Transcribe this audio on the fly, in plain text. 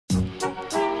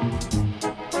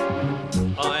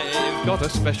got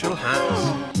a special hat.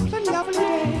 What a lovely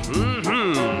day.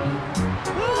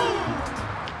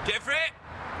 Geoffrey!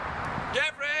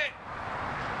 Geoffrey!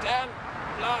 Damn,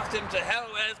 blast him to hell.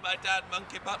 Where's my dad,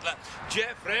 monkey butler?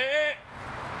 Geoffrey!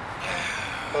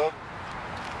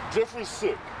 Geoffrey's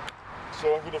sick,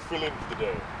 so I'm going to fill in for the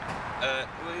day.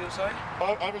 Who are you, sorry?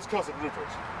 I'm his cousin, Rupert.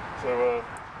 So,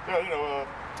 yeah, you know,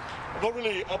 I'm not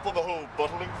really up on the whole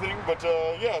bottling thing, but,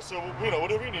 yeah, so, you know,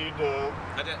 whatever you need,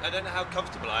 I don't know how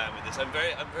comfortable I am with this. I'm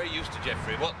very used to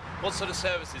Geoffrey. What sort of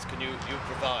services can you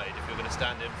provide if you're going to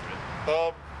stand in for him?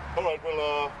 all right,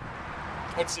 well,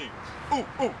 let's see. Ooh,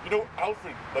 you know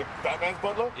Alfred, like Batman's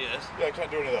butler? Yes. Yeah, I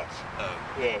can't do any of that. Oh.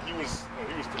 Yeah, he was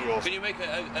pretty awesome. Can you make a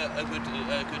good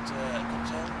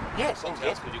cocktail? Yes. What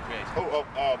else could you create?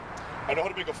 I know how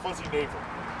to make a fuzzy navel.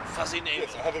 Fuzzy navel?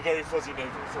 Yes, I have a very fuzzy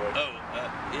navel, so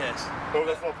yes. Oh,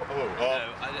 that's not...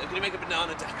 can you make a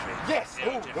banana dacri? Yes!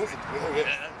 Yeah, yes. Yeah,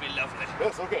 that'd be lovely.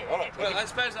 Yes, okay, all right. Well, I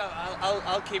suppose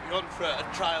I'll keep you on for a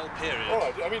trial period. All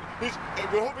right, I mean,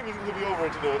 we're hoping he's going to be over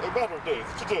it in a matter of days.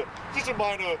 It's just a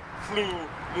minor flu,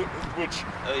 which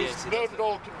is not at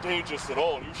all contagious at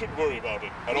all. You shouldn't worry about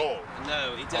it at all.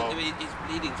 No, he's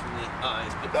bleeding from the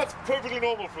eyes, but... That's perfectly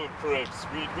normal for apes.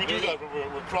 We do that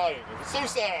when we're crying. It's so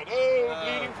sad. Oh,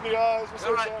 bleeding from the eyes. We're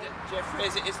so sad. Geoffrey,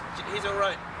 he's all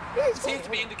right. Yeah, it seems to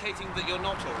be indicating that you're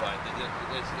not all right. That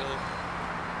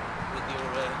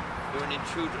you're an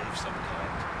intruder of some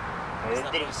kind. I have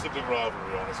a bit of a sibling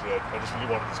rivalry, honestly. I just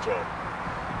really wanted this job.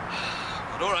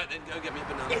 Well, all right, then go get me a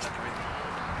banana daiquiri.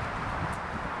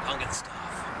 I'll get staff.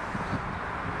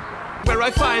 Where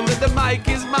I find that the mic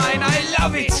is mine, I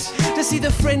love it! To see the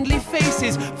friendly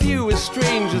faces, few as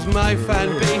strange as my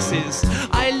fan bases.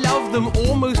 I love them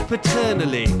almost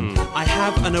paternally. I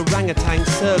have an orangutan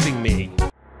serving me.